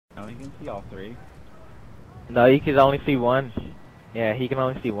You can see all three. No, you can only see one. Yeah, he can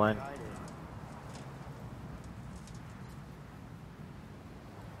only see one.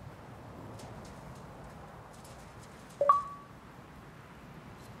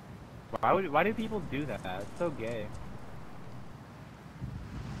 Why do people do that? It's so gay.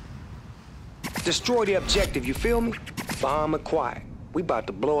 Destroy the objective, you feel me? Bomb acquired. We about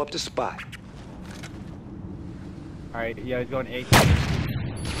to blow up the spot. Alright, yeah, he's going 8.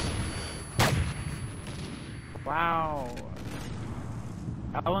 Wow.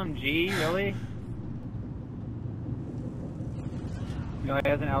 LMG, really? No, he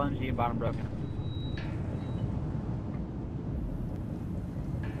has an LMG and bottom broken.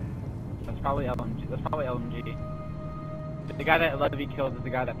 That's probably LMG. That's probably LMG. The guy that Levy killed is the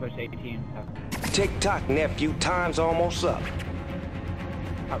guy that pushed 18. So. Tick-tock, nephew. Time's almost up.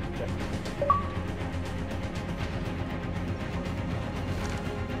 Oh, shit.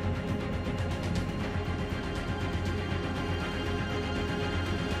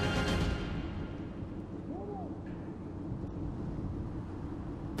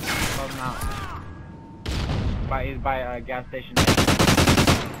 He's by a gas station.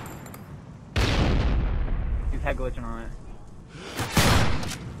 He's head glitching on it.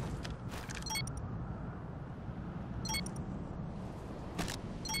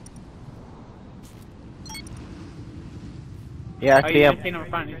 Yeah, I see him. He's seen him in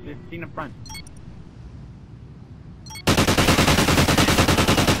front. He's seen him front.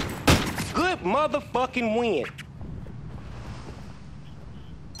 Good motherfucking win.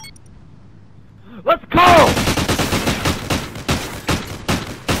 Let's go!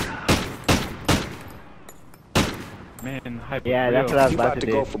 Man, hyper. Yeah, that's what I was You about about to to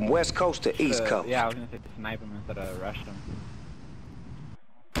do. go from West Coast to East Coast. Yeah, I was gonna say snipe him instead of rush him.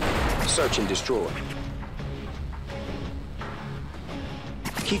 Search and destroy.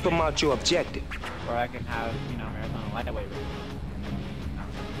 Keep him out your objective. Or I can have, you know, marathon lightweight and you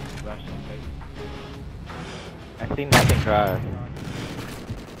know, rush him. I see nothing cross.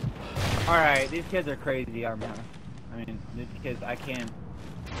 Alright, these kids are crazy, I mean, these kids, I can't.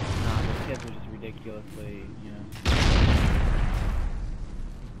 No, these kids are just ridiculously, you know.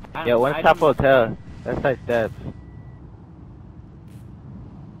 Yeah, one's top hotel. That's like steps.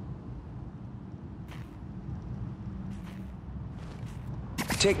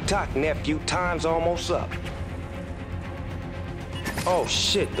 Tick-tock, nephew. Time's almost up. Oh,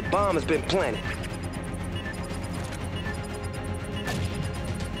 shit. The bomb has been planted.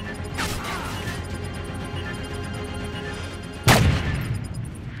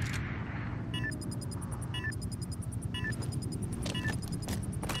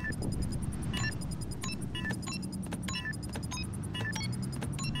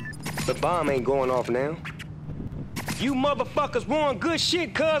 The bomb ain't going off now. You motherfuckers won good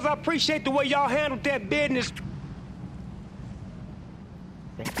shit, cuz. I appreciate the way y'all handled that business.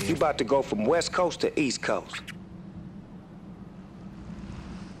 Thank you. You about to go from West Coast to East Coast.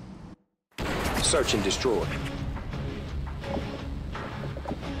 Search and destroy.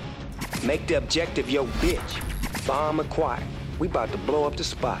 Make the objective your bitch. Bomb acquired. We about to blow up the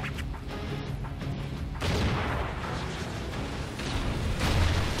spot.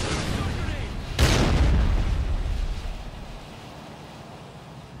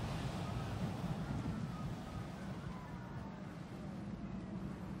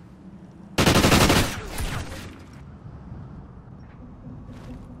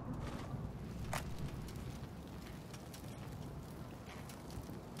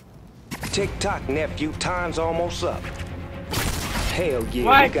 Tick-tock, nephew. Time's almost up. Hell yeah,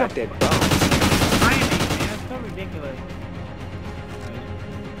 What? we got that bomb. Timing, man, it's so ridiculous.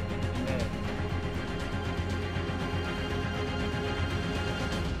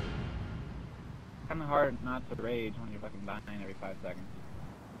 Kinda hard not to rage when you're fucking dying every 5 seconds.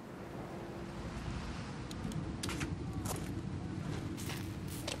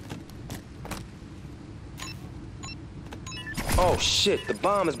 Oh shit, the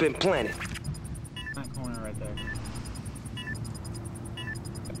bomb has been planted. That corner right there.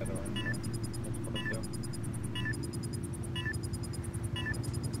 That door right there. That's close too.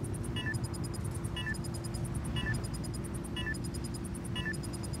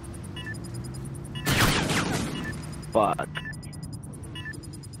 Fuck.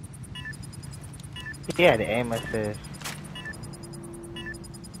 He had aim assist.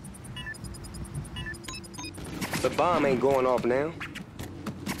 The bomb ain't going off now.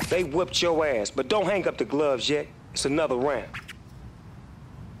 They whipped your ass, but don't hang up the gloves yet. It's another round.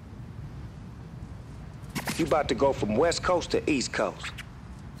 You about to go from West Coast to East Coast.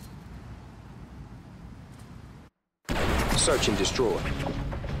 Search and destroy.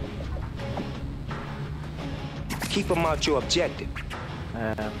 Keep them out your objective.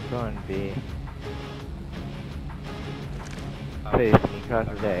 I'm going B. Please, he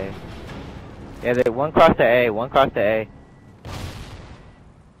crosses the A. Yeah, they one cross the A, one cross the A.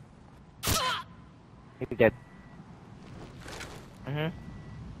 He's dead.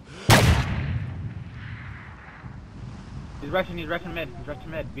 He's rushing mid,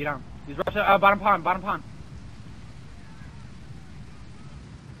 beat on. He's rushing, bottom pawn.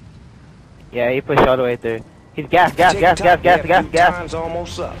 Yeah, he pushed all the way through. He's gas. Time's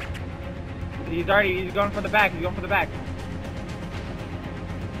almost up. He's going for the back, We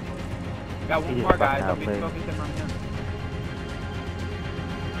got one more guy, so we focus on him.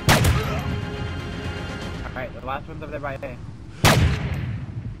 Alright, the last one's over there by A.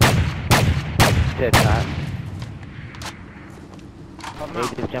 Dead shot.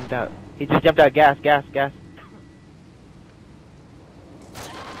 He just jumped out. Gas.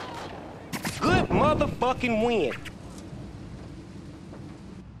 Good motherfucking win.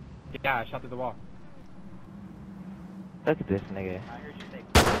 Yeah, I shot through the wall. Look at this nigga.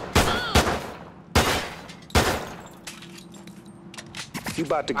 You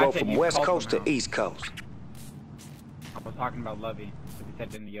about to go from West Coast to East Coast. I was talking about Lovey, because he said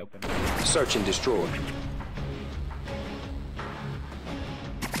it in the open. Search and destroy.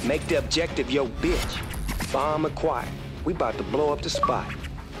 Make the objective your bitch. Bomb acquired. We about to blow up the spot.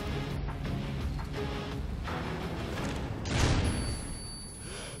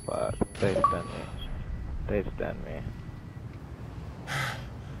 Fuck, they stunned me.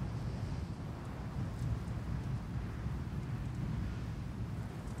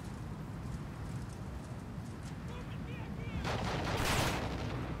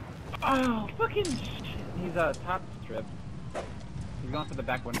 Oh, fucking shit. He's top strip. He's going for the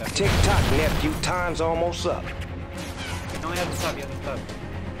back window. Tick-tock, nephew. Time's almost up. He only has a sub,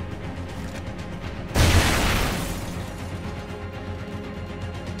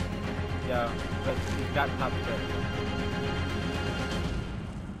 Yeah, but he's got top strip.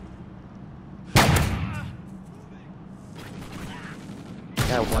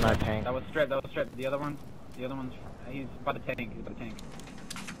 Got one on tank. That was strip. The other one's, he's by the tank.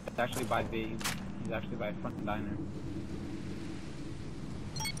 It's actually by B. He's actually by front diner.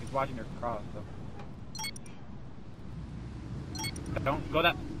 He's watching her cross, so. Don't go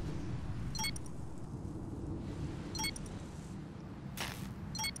that.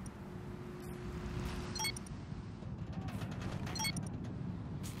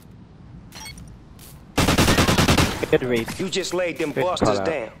 Good read. You just laid them busters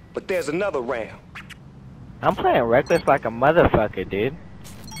down, but there's another round. I'm playing reckless like a motherfucker, dude.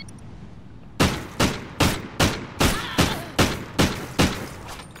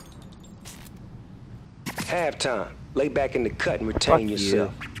 Halftime. Lay back in the cut and retain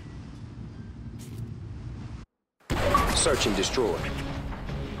yourself. Search and destroy.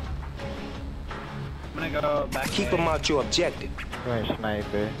 I'm gonna go back. Keep them out your objective. Going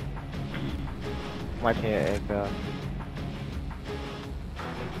sniper. Watching your echo.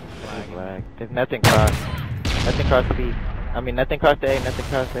 Flag. There's nothing cross. Nothing cross B. I mean, nothing cross A. Nothing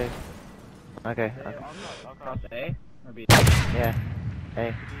cross A. Okay. I'll cross A or B. Yeah.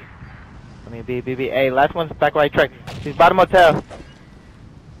 A. I mean B. A. Last one's back right track. He's bottom hotel.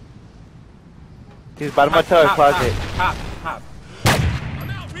 He's bottom hotel closet. Top. I'm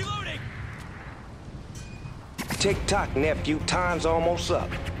out, reloading. Tick-tock, nephew. Time's almost up.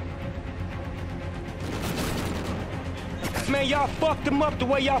 Man, y'all fucked them up the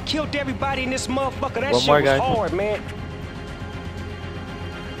way y'all killed everybody in this motherfucker. That One shit more, was guys. hard, man.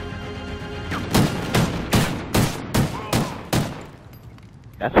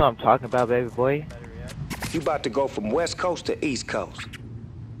 That's what I'm talking about, baby boy. You about to go from West Coast to East Coast.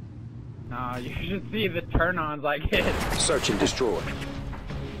 Nah, you should see the turn-ons I get. Search and destroy.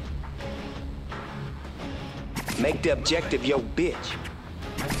 Make the objective your bitch.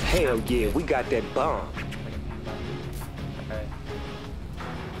 Hell yeah, we got that bomb. Okay.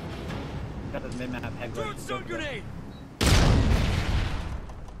 Got this mid-map head Throw stun grenade.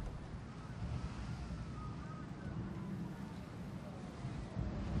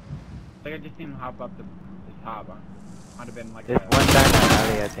 Like I just seen him hop up the top. Might have been like There's one Diner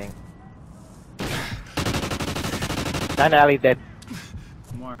Alley, I think. Diner Alley dead.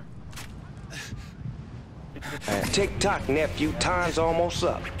 more. Alright. Tick-tock, nephew. Time's almost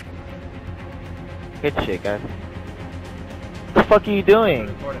up. Good shit, guys. What the fuck are you doing?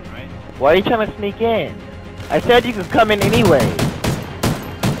 Recording, right? Why are you trying to sneak in? I said you could come in anyway.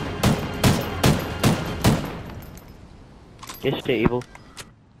 Good shit, Evil.